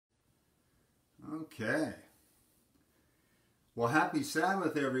Okay. Well, happy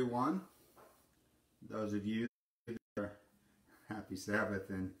Sabbath, everyone. Those of you that are happy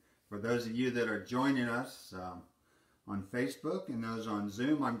Sabbath, and for those of you that are joining us on Facebook and those on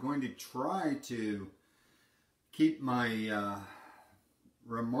Zoom, I'm going to try to keep my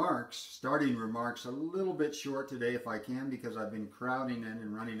starting remarks, a little bit short today if I can, because I've been crowding in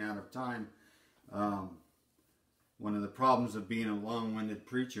and running out of time. One of the problems of being a long-winded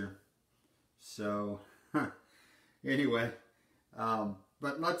preacher. So, anyway,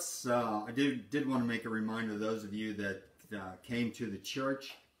 but let's, I did want to make a reminder to those of you that came to the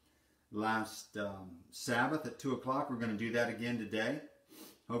church last Sabbath at 2 o'clock. We're going to do that again today.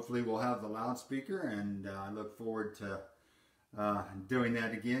 Hopefully we'll have the loudspeaker, and I look forward to doing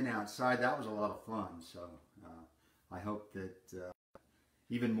that again outside. That was a lot of fun, so I hope that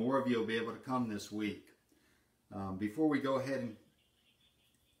even more of you will be able to come this week. Before we go ahead and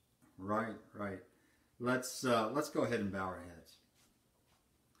Right. Let's go ahead and bow our heads.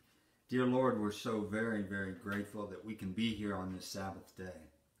 Dear Lord, we're so very, very grateful that we can be here on this Sabbath day.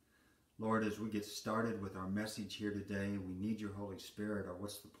 Lord, as we get started with our message here today, we need your Holy Spirit, or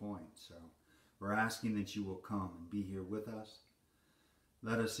what's the point? So we're asking that you will come and be here with us.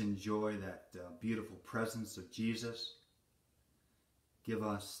 Let us enjoy that beautiful presence of Jesus. Give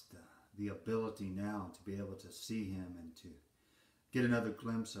us the ability now to be able to see him and to get another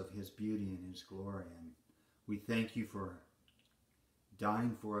glimpse of his beauty and his glory. And we thank you for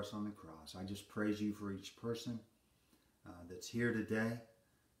dying for us on the cross. I just praise you for each person that's here today.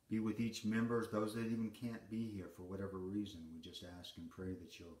 Be with each member, those that even can't be here for whatever reason. We just ask and pray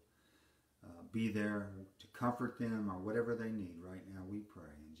that you'll be there to comfort them or whatever they need right now. We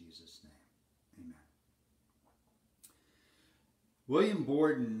pray in Jesus' name. Amen. William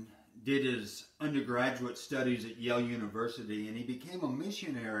Borden did his undergraduate studies at Yale University, and he became a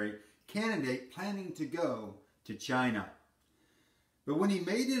missionary candidate planning to go to China. But when he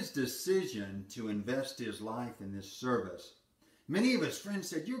made his decision to invest his life in this service, many of his friends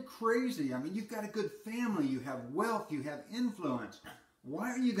said, "You're crazy. I mean, you've got a good family, you have wealth, you have influence. Why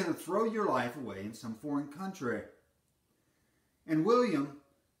are you going to throw your life away in some foreign country?" And William,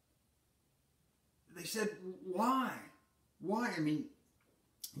 they said, "Why? Why? I mean,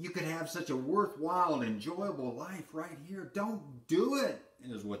 you could have such a worthwhile, enjoyable life right here. Don't do it,"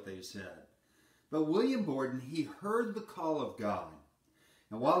 is what they said. But William Borden, he heard the call of God.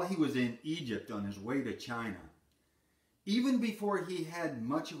 And while he was in Egypt on his way to China, even before he had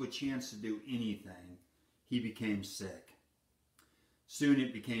much of a chance to do anything, he became sick. Soon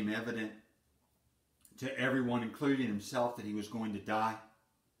it became evident to everyone, including himself, that he was going to die.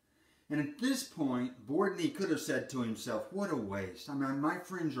 And at this point, Borden, he could have said to himself, "What a waste. I mean, my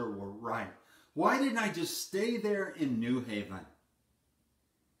friends were right. Why didn't I just stay there in New Haven?"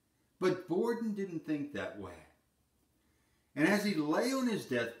 But Borden didn't think that way. And as he lay on his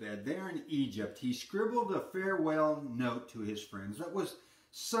deathbed there in Egypt, he scribbled a farewell note to his friends that was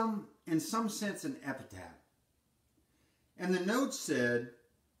in some sense an epitaph. And the note said,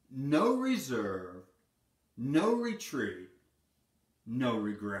 "No reserve, no retreat, no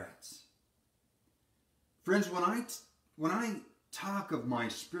regrets." Friends, when I talk of my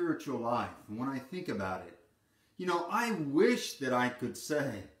spiritual life, and when I think about it, I wish that I could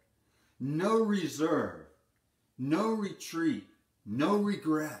say, no reserve, no retreat, no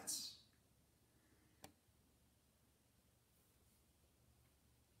regrets.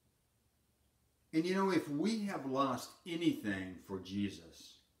 And if we have lost anything for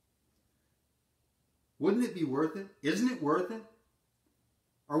Jesus, wouldn't it be worth it? Isn't it worth it?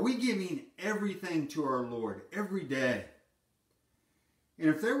 Are we giving everything to our Lord every day? And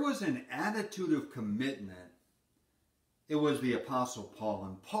if there was an attitude of commitment, it was the Apostle Paul.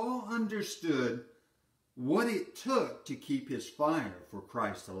 And Paul understood what it took to keep his fire for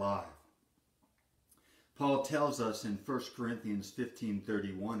Christ alive. Paul tells us in 1 Corinthians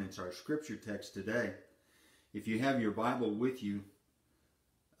 15:31, it's our scripture text today. If you have your Bible with you,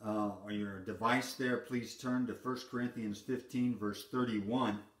 or your device there, please turn to 1 Corinthians 15, verse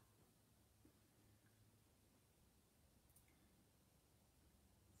 31.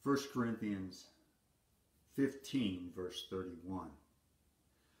 1 Corinthians 15, verse 31.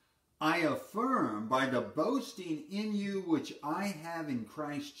 "I affirm by the boasting in you which I have in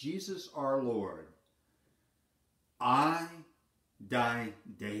Christ Jesus our Lord, I die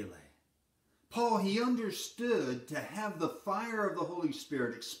daily." Paul, he understood to have the fire of the Holy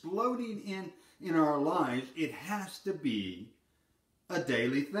Spirit exploding in our lives, it has to be a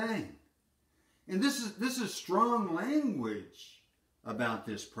daily thing. And this is strong language about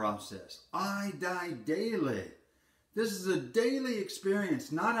this process. I die daily. This is a daily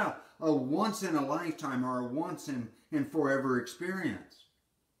experience, not a once in a lifetime or a once and forever experience.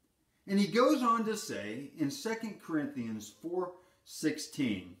 And he goes on to say in 2 Corinthians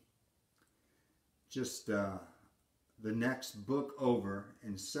 4:16, just the next book over,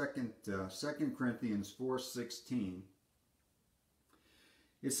 in 2 Corinthians 4:16,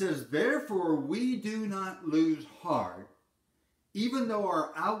 it says, "Therefore we do not lose heart, even though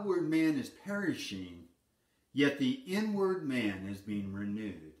our outward man is perishing, yet the inward man is being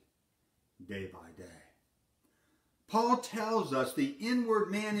renewed day by day." Paul tells us the inward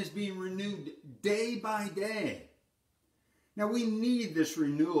man is being renewed day by day. Now we need this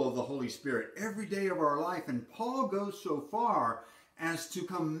renewal of the Holy Spirit every day of our life, and Paul goes so far as to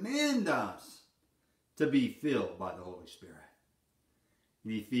command us to be filled by the Holy Spirit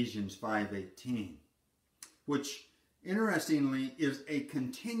in Ephesians 5:18, which interestingly is a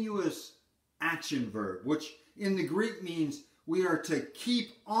continuous action verb, which in the Greek means we are to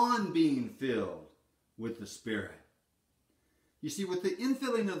keep on being filled with the Spirit. You see, with the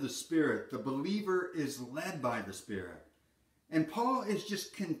infilling of the Spirit, the believer is led by the Spirit. And Paul is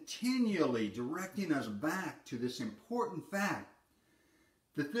just continually directing us back to this important fact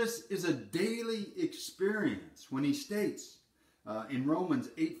that this is a daily experience when he states in Romans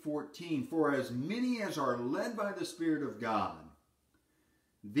 8:14, "For as many as are led by the Spirit of God,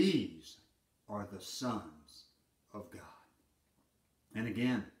 these are the sons of God." And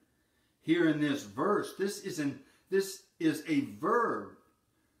again, here in this verse, this is a verb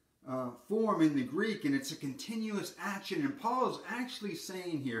form in the Greek, and it's a continuous action. And Paul is actually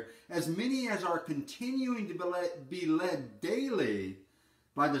saying here, as many as are continuing to be led daily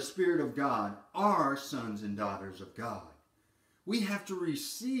by the Spirit of God are sons and daughters of God. We have to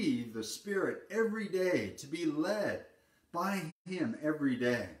receive the Spirit every day, to be led by Him every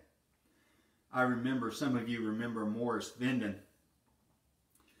day. I remember, some of you remember Morris Venden,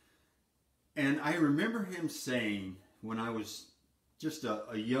 and I remember him saying, when I was just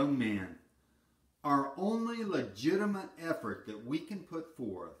a young man, our only legitimate effort that we can put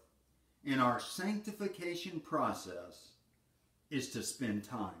forth in our sanctification process is to spend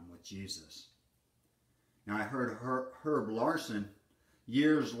time with Jesus. Now I heard Herb Larson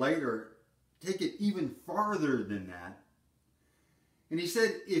years later take it even farther than that. And he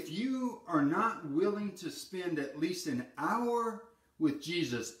said, if you are not willing to spend at least an hour with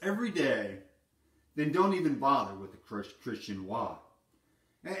Jesus every day, then don't even bother with the Christian walk.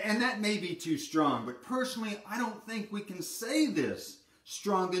 And that may be too strong, but personally, I don't think we can say this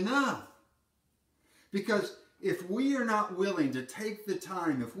strong enough. Because if we are not willing to take the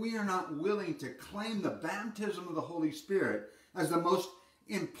time, if we are not willing to claim the baptism of the Holy Spirit as the most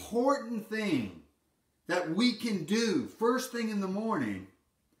important thing that we can do first thing in the morning,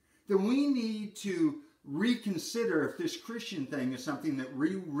 then we need to reconsider if this Christian thing is something that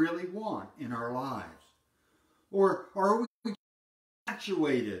we really want in our lives. Or are we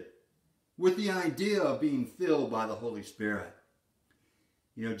actuated with the idea of being filled by the Holy Spirit?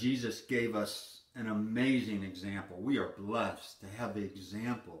 You know, Jesus gave us an amazing example. We are blessed to have the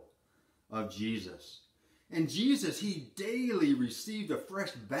example of Jesus. And Jesus, He daily received a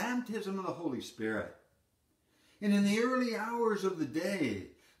fresh baptism of the Holy Spirit. And in the early hours of the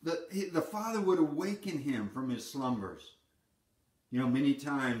day, the Father would awaken Him from His slumbers. You know, many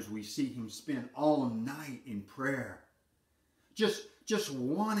times we see Him spend all night in prayer, just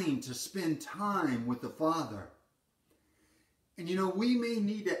wanting to spend time with the Father. And you know, we may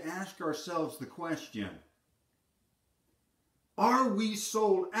need to ask ourselves the question, are we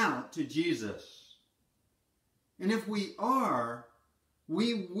sold out to Jesus? And if we are,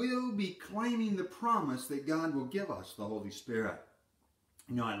 we will be claiming the promise that God will give us the Holy Spirit.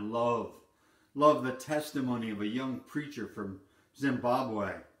 You know, I love the testimony of a young preacher from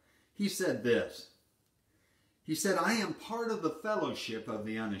Zimbabwe. He said this. He said, "I am part of the fellowship of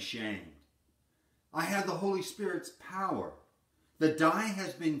the unashamed. I have the Holy Spirit's power. The die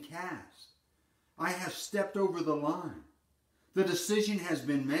has been cast. I have stepped over the line. The decision has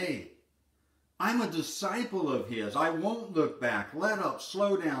been made. I'm a disciple of His. I won't look back, let up,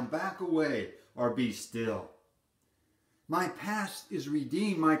 slow down, back away, or be still. My past is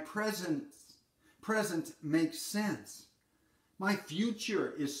redeemed. My present makes sense. My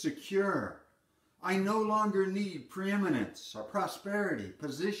future is secure. I no longer need preeminence or prosperity,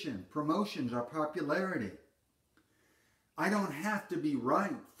 position, promotions, or popularity. I don't have to be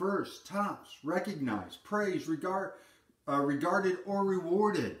right, first, tops, recognized, praised, regarded, or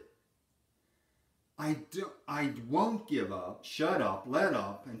rewarded. I won't give up, shut up, let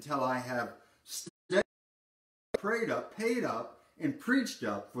up until I have prayed up, paid up, and preached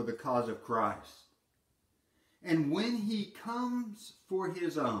up for the cause of Christ." And when he comes for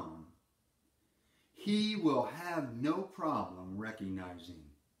his own, he will have no problem recognizing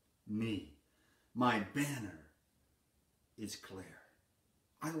me. My banner is clear.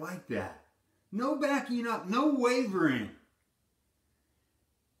 I like that. No backing up, no wavering.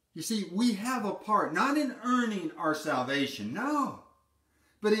 You see, we have a part, not in earning our salvation, no,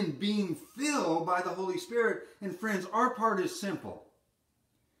 but in being filled by the Holy Spirit. And friends, our part is simple.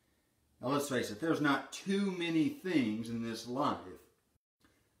 Now let's face it, there's not too many things in this life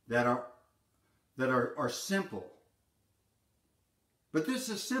that are simple. But this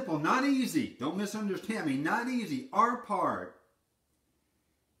is simple, not easy. Don't misunderstand me, not easy. Our part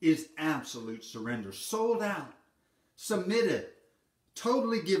is absolute surrender, sold out, submitted,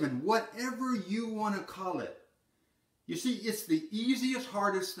 totally given, whatever you want to call it. You see, it's the easiest,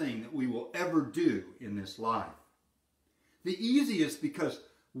 hardest thing that we will ever do in this life. The easiest because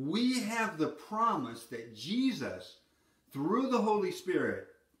we have the promise that Jesus, through the Holy Spirit,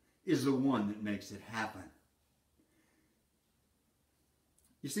 is the one that makes it happen.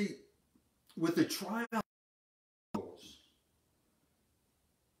 You see, with the trials,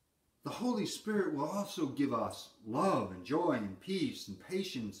 the Holy Spirit will also give us love and joy and peace and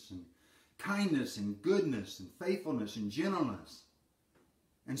patience and kindness and goodness and faithfulness and gentleness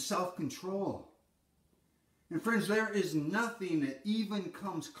and self-control. And friends, there is nothing that even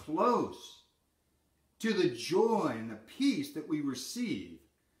comes close to the joy and the peace that we receive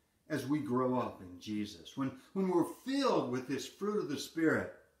as we grow up in Jesus. When we're filled with this fruit of the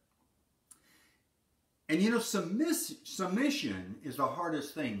Spirit. And you know, submission is the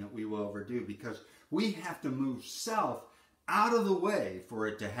hardest thing that we will ever do, because we have to move self out of the way for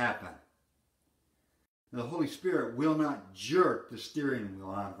it to happen. The Holy Spirit will not jerk the steering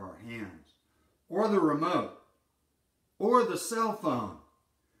wheel out of our hands, or the remote, or the cell phone.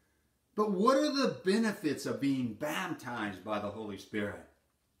 But what are the benefits of being baptized by the Holy Spirit?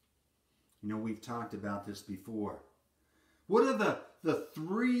 You know, we've talked about this before. What are the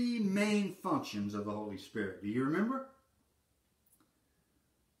three main functions of the Holy Spirit? Do you remember?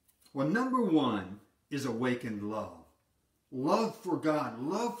 Well, number one is awakened love. Love for God,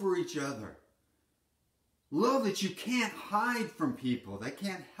 love for each other. Love that you can't hide from people. They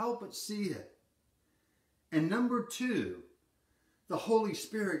can't help but see it. And number two, the Holy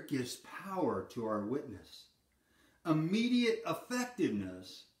Spirit gives power to our witness. Immediate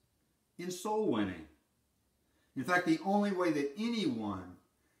effectiveness in soul winning. In fact, the only way that anyone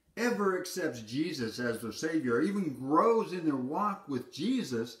ever accepts Jesus as their Savior, or even grows in their walk with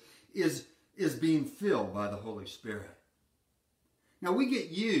Jesus, is being filled by the Holy Spirit. Now, we get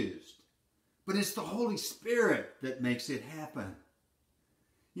used, but it's the Holy Spirit that makes it happen.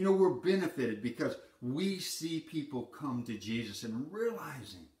 You know, we're benefited because we see people come to Jesus and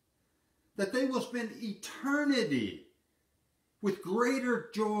realizing that they will spend eternity with greater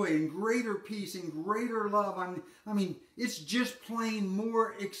joy and greater peace and greater love. I mean, it's just plain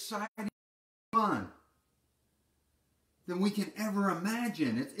more exciting and fun than we can ever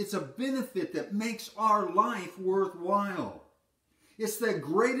imagine. It's a benefit that makes our life worthwhile. It's the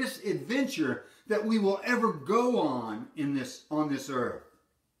greatest adventure that we will ever go on this earth.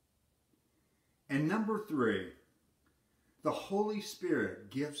 And number three, the Holy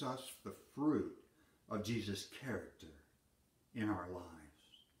Spirit gives us the fruit of Jesus' character in our lives.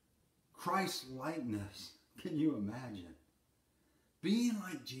 Christ-likeness. Can you imagine? Being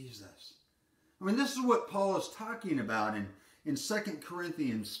like Jesus. I mean, this is what Paul is talking about in 2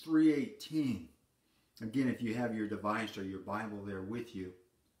 Corinthians 3:18. Again, if you have your device or your Bible there with you.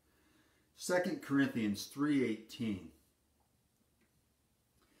 2 Corinthians 3:18.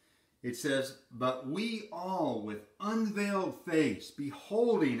 It says, "But we all with unveiled face,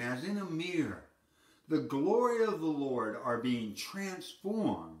 beholding as in a mirror the glory of the Lord, are being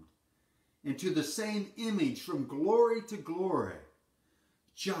transformed into the same image from glory to glory,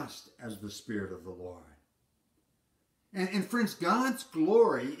 just as the Spirit of the Lord." And friends, God's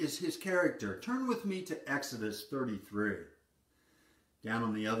glory is His character. Turn with me to Exodus 33. Down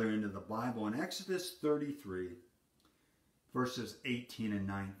on the other end of the Bible, in Exodus 33, verses 18 and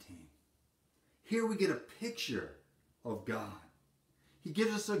 19. Here we get a picture of God. He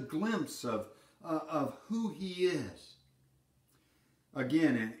gives us a glimpse of who He is.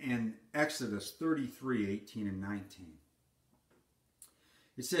 Again, in Exodus 33, 18 and 19.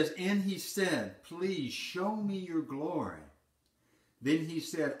 It says, "And he said, 'Please show me your glory.' Then he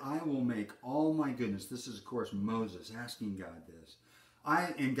said, 'I will make all my goodness.'" This is, of course, Moses asking God this.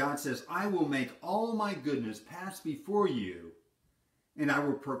 And God says, "I will make all my goodness pass before you, and I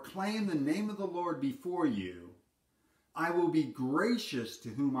will proclaim the name of the Lord before you. I will be gracious to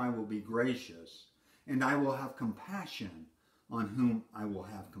whom I will be gracious, and I will have compassion on whom I will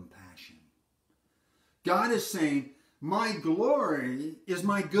have compassion. God is saying, my glory is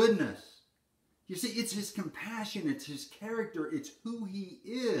my goodness. You see, it's his compassion, it's his character, it's who he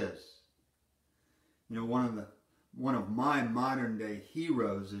is. You know, one of my modern day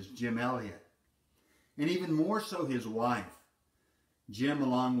heroes is Jim Elliot, and even more so his wife. Jim,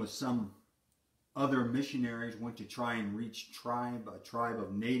 along with some other missionaries, went to try and reach a tribe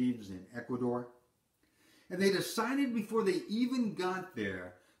of natives in Ecuador. And they decided before they even got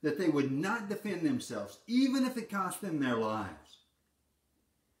there that they would not defend themselves, even if it cost them their lives.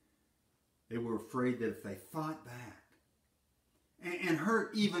 They were afraid that if they fought back and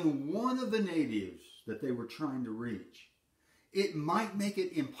hurt even one of the natives that they were trying to reach, it might make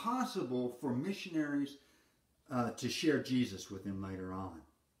it impossible for missionaries to share Jesus with him later on.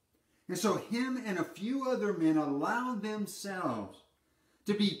 And so him and a few other men allowed themselves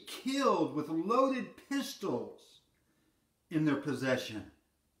to be killed with loaded pistols in their possession,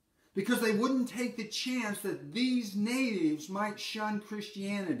 because they wouldn't take the chance that these natives might shun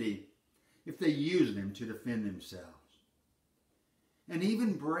Christianity if they used them to defend themselves. And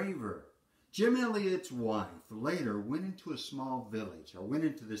even braver, Jim Elliot's wife later went into a small village, or went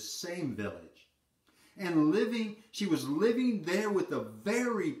into the same village, and she was living there with the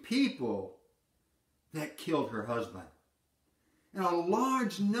very people that killed her husband. And a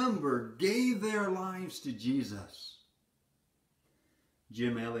large number gave their lives to Jesus.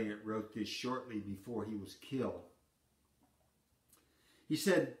 Jim Elliot wrote this shortly before he was killed. He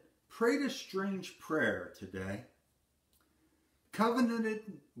said, "Prayed a strange prayer today,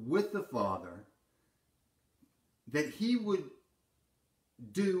 covenanted with the Father that he would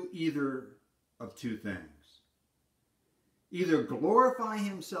do either of two things. Either glorify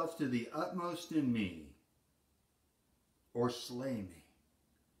himself to the utmost in me or slay me.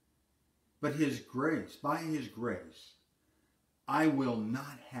 But his grace, by his grace, I will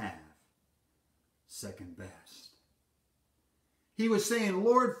not have second best." He was saying,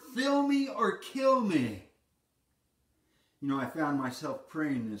 "Lord, fill me or kill me." You know, I found myself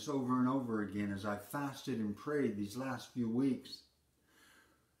praying this over and over again as I fasted and prayed these last few weeks,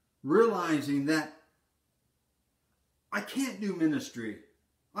 realizing that I can't do ministry.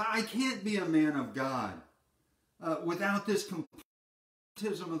 I can't be a man of God without this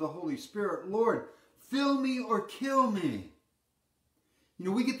baptism of the Holy Spirit. Lord, fill me or kill me. You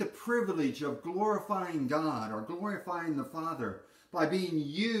know, we get the privilege of glorifying God or glorifying the Father by being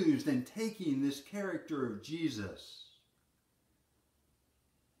used and taking this character of Jesus.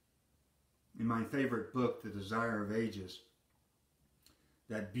 In my favorite book, The Desire of Ages,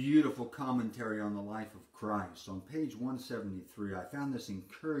 that beautiful commentary on the life of Christ, on page 173, I found this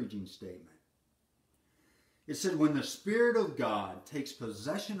encouraging statement. It said, "When the Spirit of God takes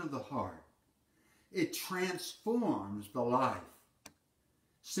possession of the heart, it transforms the life.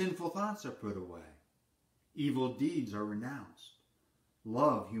 Sinful thoughts are put away. Evil deeds are renounced.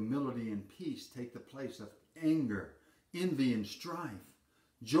 Love, humility, and peace take the place of anger, envy, and strife.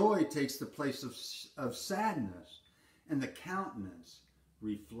 Joy takes the place of sadness, and the countenance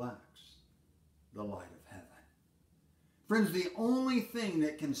reflects the light of heaven." Friends, the only thing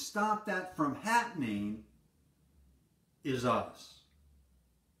that can stop that from happening is us.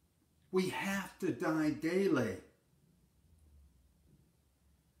 We have to die daily.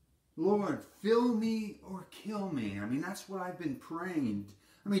 Lord, fill me or kill me. I mean, that's what I've been praying.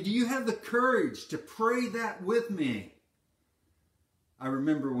 I mean, do you have the courage to pray that with me? I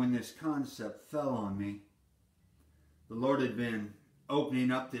remember when this concept fell on me. The Lord had been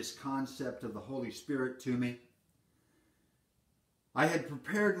opening up this concept of the Holy Spirit to me. I had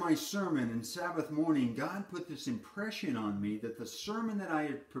prepared my sermon, and Sabbath morning, God put this impression on me that the sermon that I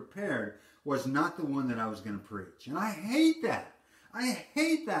had prepared was not the one that I was going to preach. And I hate that. I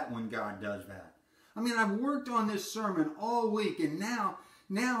hate that when God does that. I mean, I've worked on this sermon all week, and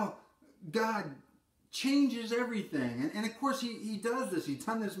now God changes everything. And of course, he does this. He's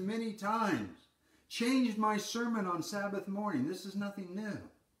done this many times. Changed my sermon on Sabbath morning. This is nothing new.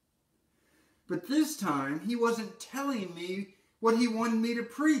 But this time, he wasn't telling me what he wanted me to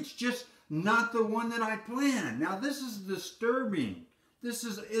preach, just not the one that I planned. Now, this is disturbing.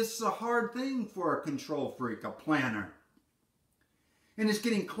 It's a hard thing for a control freak, a planner. And it's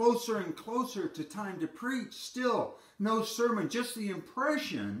getting closer and closer to time to preach. Still, no sermon, just the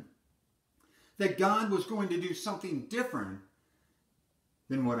impression that God was going to do something different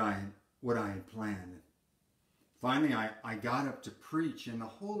than what I had planned. Finally, I got up to preach, and the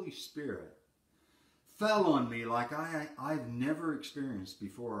Holy Spirit fell on me like I've never experienced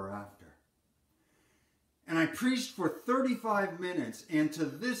before or after. And I preached for 35 minutes, and to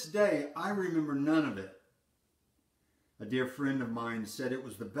this day, I remember none of it. A dear friend of mine said it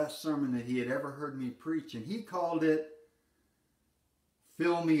was the best sermon that he had ever heard me preach, and he called it,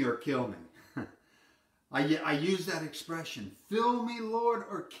 "Fill me or kill me." I use that expression, "Fill me, Lord,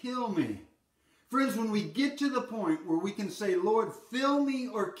 or kill me." Friends, when we get to the point where we can say, "Lord, fill me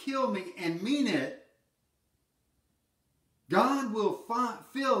or kill me," and mean it, God will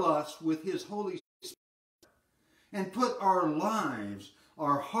fill us with His Holy Spirit and put our lives,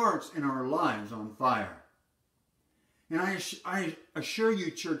 our hearts and our lives on fire. And I assure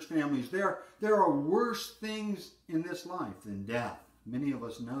you, church families, there are worse things in this life than death. Many of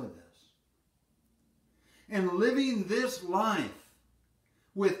us know this. And living this life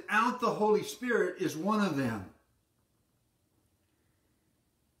without the Holy Spirit is one of them.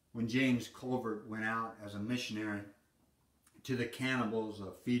 When James Colvert went out as a missionary to the cannibals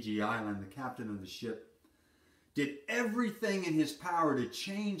of Fiji Island, the captain of the ship did everything in his power to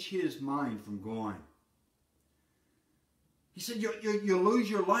change his mind from going. He said, you'll lose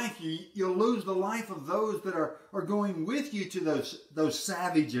your life. You'll lose the life of those that are going with you to those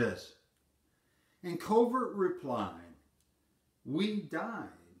savages. And Colvert replied, "We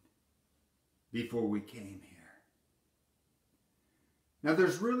died before we came here." Now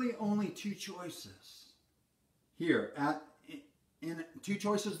there's really only two choices here, in two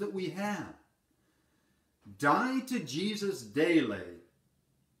choices that we have. Die to Jesus daily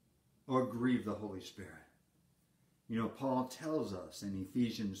or grieve the Holy Spirit. You know, Paul tells us in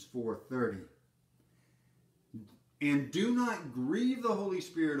Ephesians 4:30, "And do not grieve the Holy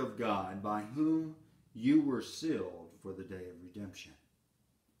Spirit of God, by whom you were sealed for the day of redemption."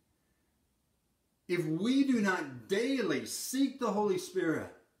 If we do not daily seek the Holy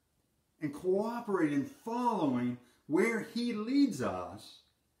Spirit and cooperate in following where He leads us,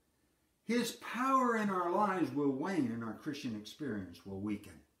 His power in our lives will wane and our Christian experience will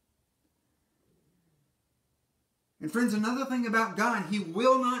weaken. And friends, another thing about God, He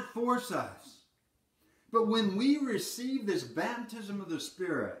will not force us. But when we receive this baptism of the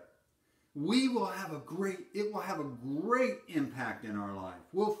Spirit, it will have a great impact in our life.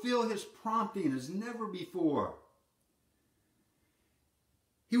 We'll feel His prompting as never before.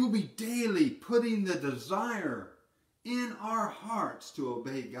 He will be daily putting the desire in our hearts to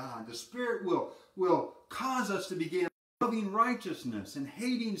obey God. The Spirit will cause us to begin loving righteousness and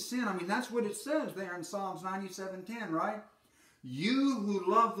hating sin. I mean, that's what it says there in Psalms 97:10, right? You who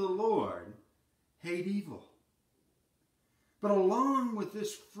love the Lord hate evil. But along with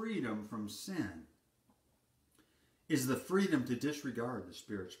this freedom from sin is the freedom to disregard the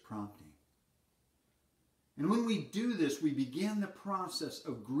Spirit's prompting. And when we do this, we begin the process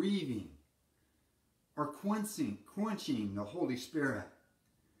of grieving or quenching the Holy Spirit.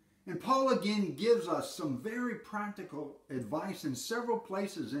 And Paul again gives us some very practical advice in several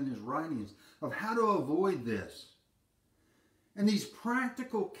places in his writings of how to avoid this. And these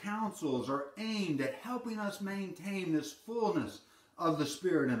practical counsels are aimed at helping us maintain this fullness of the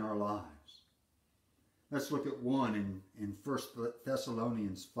Spirit in our lives. Let's look at one in 1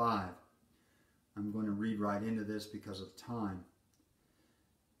 Thessalonians 5. I'm going to read right into this because of time.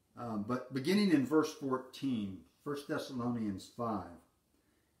 But beginning in verse 14, 1 Thessalonians 5.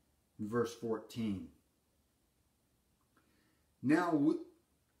 Verse 14. Now we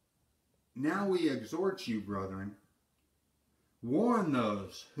exhort you, brethren, warn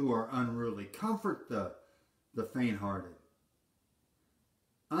those who are unruly, comfort the faint-hearted,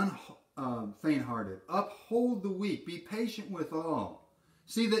 uphold the weak, be patient with all.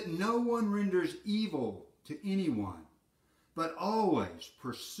 See that no one renders evil to anyone, but always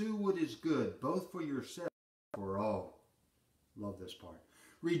pursue what is good, both for yourself and for all. Love this part.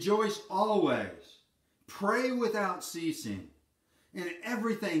 Rejoice always. Pray without ceasing. In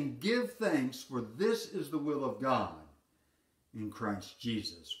everything give thanks, for this is the will of God in Christ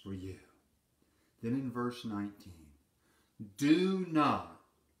Jesus for you. Then in verse 19, do not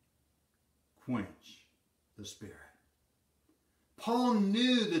quench the Spirit. Paul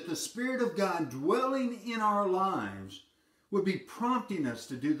knew that the Spirit of God dwelling in our lives would be prompting us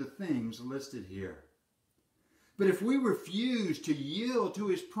to do the things listed here. But if we refuse to yield to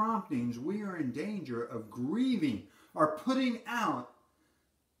His promptings, we are in danger of grieving or putting out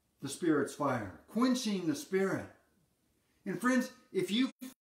the Spirit's fire, quenching the Spirit. And friends, if you've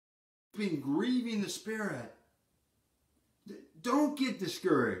been grieving the Spirit, don't get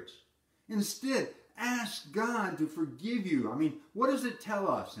discouraged. Instead, ask God to forgive you. I mean, what does it tell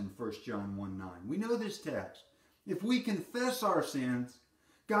us in 1 John 1:9? We know this text. If we confess our sins,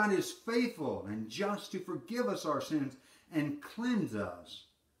 God is faithful and just to forgive us our sins and cleanse us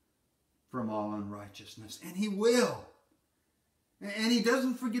from all unrighteousness. And he will. And he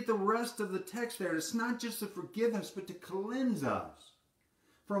doesn't forget the rest of the text there. It's not just to forgive us, but to cleanse us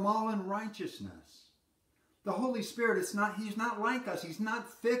from all unrighteousness. The Holy Spirit, he's not like us. He's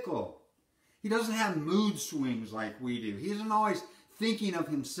not fickle. He doesn't have mood swings like we do. He isn't always thinking of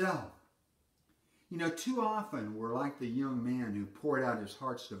himself. You know, too often we're like the young man who poured out his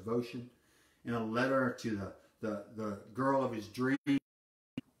heart's devotion in a letter to the girl of his dream.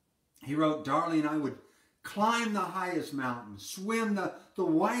 He wrote, "Darling, I would climb the highest mountain, swim the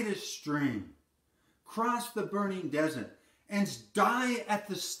widest stream, cross the burning desert, and die at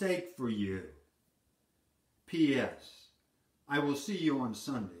the stake for you. P.S. I will see you on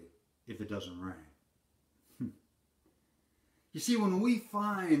Sunday if it doesn't rain." You see, when we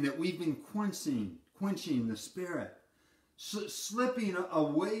find that we've been quenching the Spirit, slipping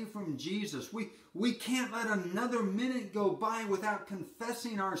away from Jesus, we can't let another minute go by without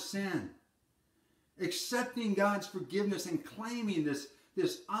confessing our sin, accepting God's forgiveness, and claiming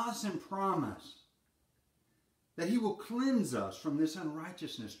this awesome promise that he will cleanse us from this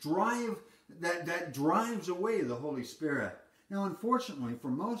unrighteousness, that drives away the Holy Spirit. Now, unfortunately,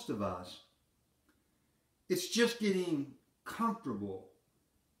 for most of us, it's just getting comfortable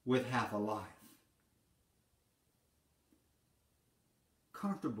with half a life.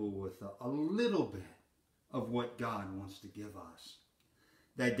 Comfortable with a little bit of what God wants to give us.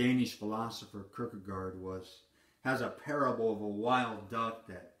 That Danish philosopher Kierkegaard has a parable of a wild duck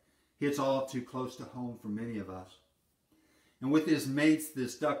that hits all too close to home for many of us. And with his mates,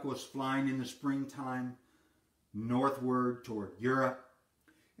 this duck was flying in the springtime northward toward Europe.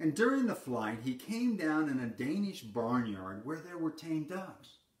 And during the flight, he came down in a Danish barnyard where there were tame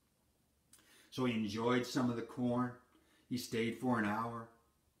ducks. So he enjoyed some of the corn. He stayed for an hour.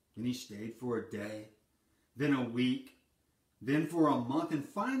 Then he stayed for a day. Then a week. Then for a month. And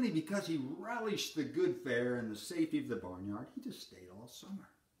finally, because he relished the good fare and the safety of the barnyard, he just stayed all summer.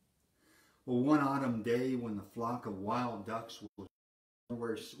 Well, one autumn day when the flock of wild ducks was on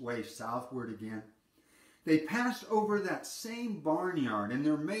their way southward again, they passed over that same barnyard, and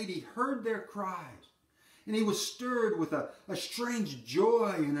their mate, he heard their cries. And he was stirred with a strange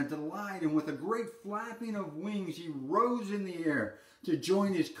joy and a delight, and with a great flapping of wings, he rose in the air to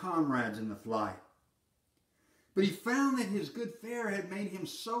join his comrades in the flight. But he found that his good fare had made him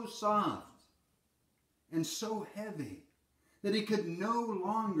so soft and so heavy that he could no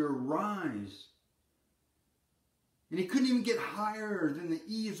longer rise. And he couldn't even get higher than the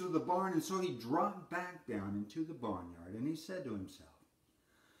eaves of the barn, and so he dropped back down into the barnyard, and he said to himself,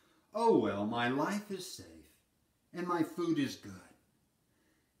 "Oh well, my life is safe, and my food is good."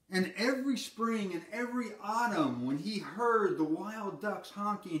 And every spring and every autumn, when he heard the wild ducks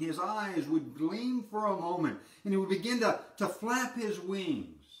honking, his eyes would gleam for a moment, and he would begin to flap his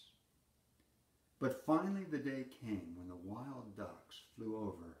wings. But finally the day came when the wild ducks flew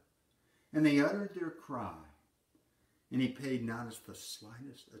over, and they uttered their cry, and he paid not the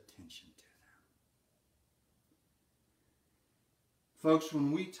slightest attention to them. Folks,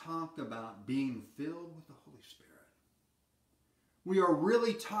 when we talk about being filled with the Holy Spirit, we are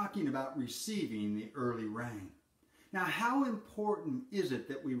really talking about receiving the early rain. Now, how important is it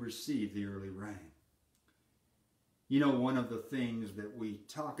that we receive the early rain? You know, one of the things that we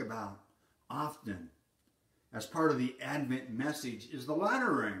talk about often as part of the Advent message is the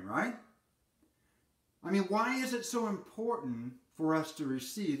latter rain, right? I mean, why is it so important for us to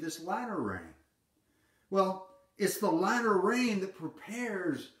receive this latter rain? Well, it's the latter rain that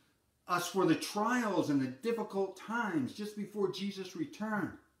prepares us for the trials and the difficult times just before Jesus'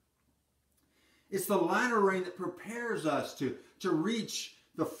 return. It's the latter rain that prepares us to reach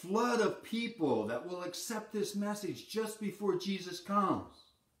the flood of people that will accept this message just before Jesus comes.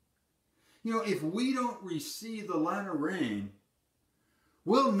 You know, if we don't receive the latter rain,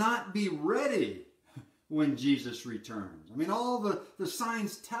 we'll not be ready when Jesus returns. I mean, all the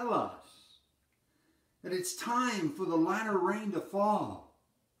signs tell us that it's time for the latter rain to fall.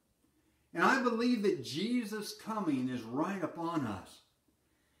 And I believe that Jesus' coming is right upon us.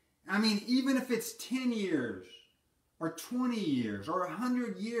 I mean, even if it's 10 years, or 20 years, or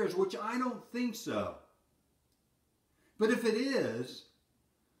 100 years, which I don't think so. But if it is,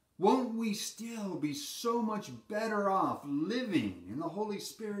 won't we still be so much better off living in the Holy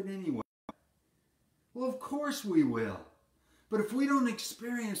Spirit anyway? Well, of course we will. But if we don't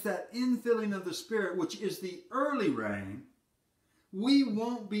experience that infilling of the Spirit, which is the early rain, we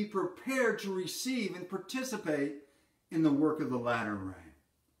won't be prepared to receive and participate in the work of the latter rain.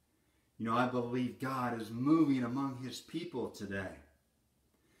 You know, I believe God is moving among his people today.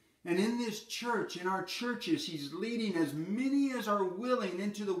 And in this church, in our churches, he's leading as many as are willing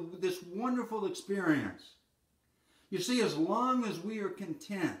into this wonderful experience. You see, as long as we are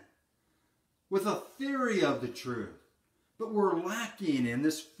content with a theory of the truth, but we're lacking in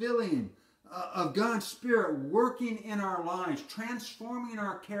this filling of God's Spirit working in our lives, transforming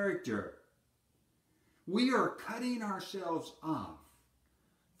our character, we are cutting ourselves off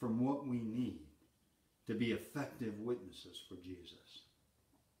from what we need to be effective witnesses for Jesus.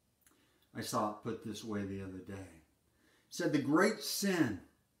 I saw it put this way the other day. It said the great sin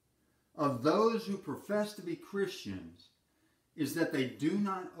of those who profess to be Christians is that they do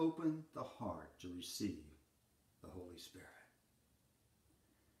not open the heart to receive the Holy Spirit.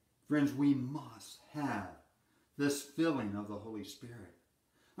 Friends, we must have this filling of the Holy Spirit.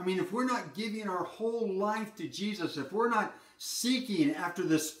 I mean, if we're not giving our whole life to Jesus, if we're not seeking after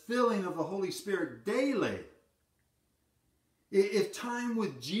this filling of the Holy Spirit daily, if time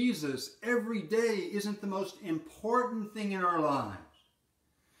with Jesus every day isn't the most important thing in our lives,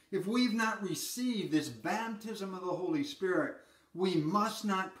 if we've not received this baptism of the Holy Spirit, we must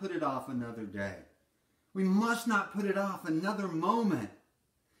not put it off another day. We must not put it off another moment.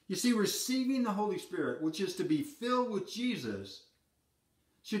 You see, receiving the Holy Spirit, which is to be filled with Jesus,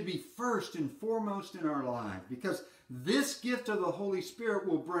 should be first and foremost in our lives, because this gift of the Holy Spirit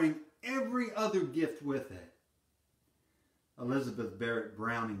will bring every other gift with it. Elizabeth Barrett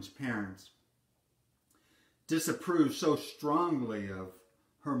Browning's parents disapproved so strongly of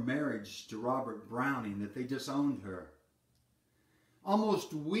her marriage to Robert Browning that they disowned her.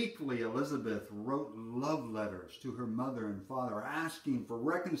 Almost weekly, Elizabeth wrote love letters to her mother and father asking for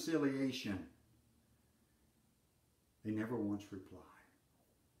reconciliation. They never once replied.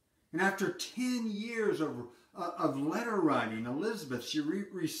 And after 10 years of letter writing, Elizabeth, she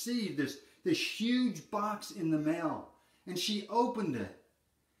received this huge box in the mail. And she opened it.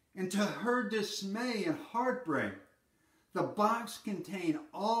 And to her dismay and heartbreak, the box contained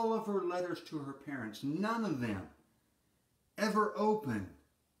all of her letters to her parents. None of them ever opened.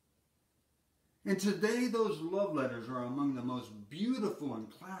 And today those love letters are among the most beautiful and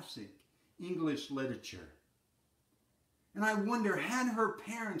classic English literature. And I wonder, had her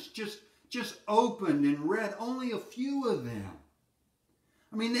parents just opened and read only a few of them?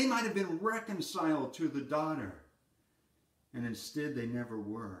 I mean, they might have been reconciled to the daughter. And instead, they never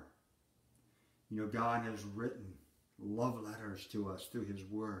were. You know, God has written love letters to us through His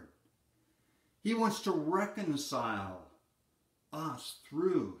Word. He wants to reconcile us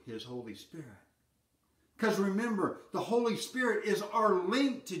through His Holy Spirit. Because remember, the Holy Spirit is our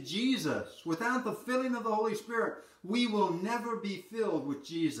link to Jesus. Without the filling of the Holy Spirit, we will never be filled with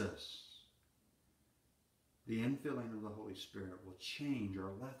Jesus. The infilling of the Holy Spirit will change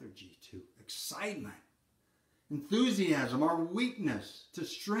our lethargy to excitement, enthusiasm, our weakness to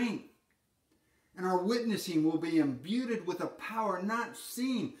strength. And our witnessing will be imbued with a power not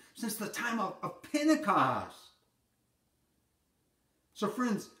seen since the time of Pentecost. So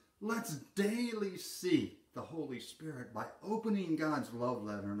friends, let's daily seek the Holy Spirit by opening God's love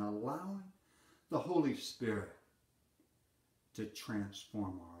letter and allowing the Holy Spirit to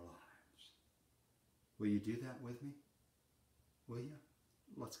transform our lives. Will you do that with me? Will you?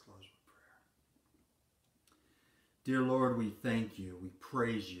 Let's close with prayer. Dear Lord, we thank you, we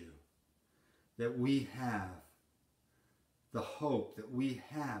praise you that we have the hope, that we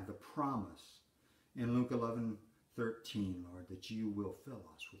have the promise in Luke 11:13, Lord, that you will fill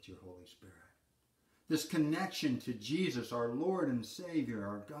us with your Holy Spirit. This connection to Jesus, our Lord and Savior,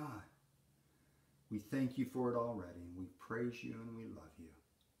 our God. We thank you for it already, and we praise you and we love you.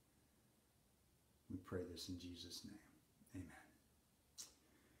 We pray this in Jesus' name. Amen.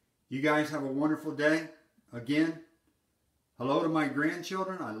 You guys have a wonderful day. Again, hello to my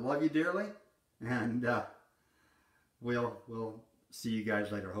grandchildren. I love you dearly. And we'll see you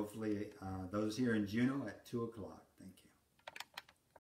guys later. Hopefully those here in Juneau at 2 o'clock.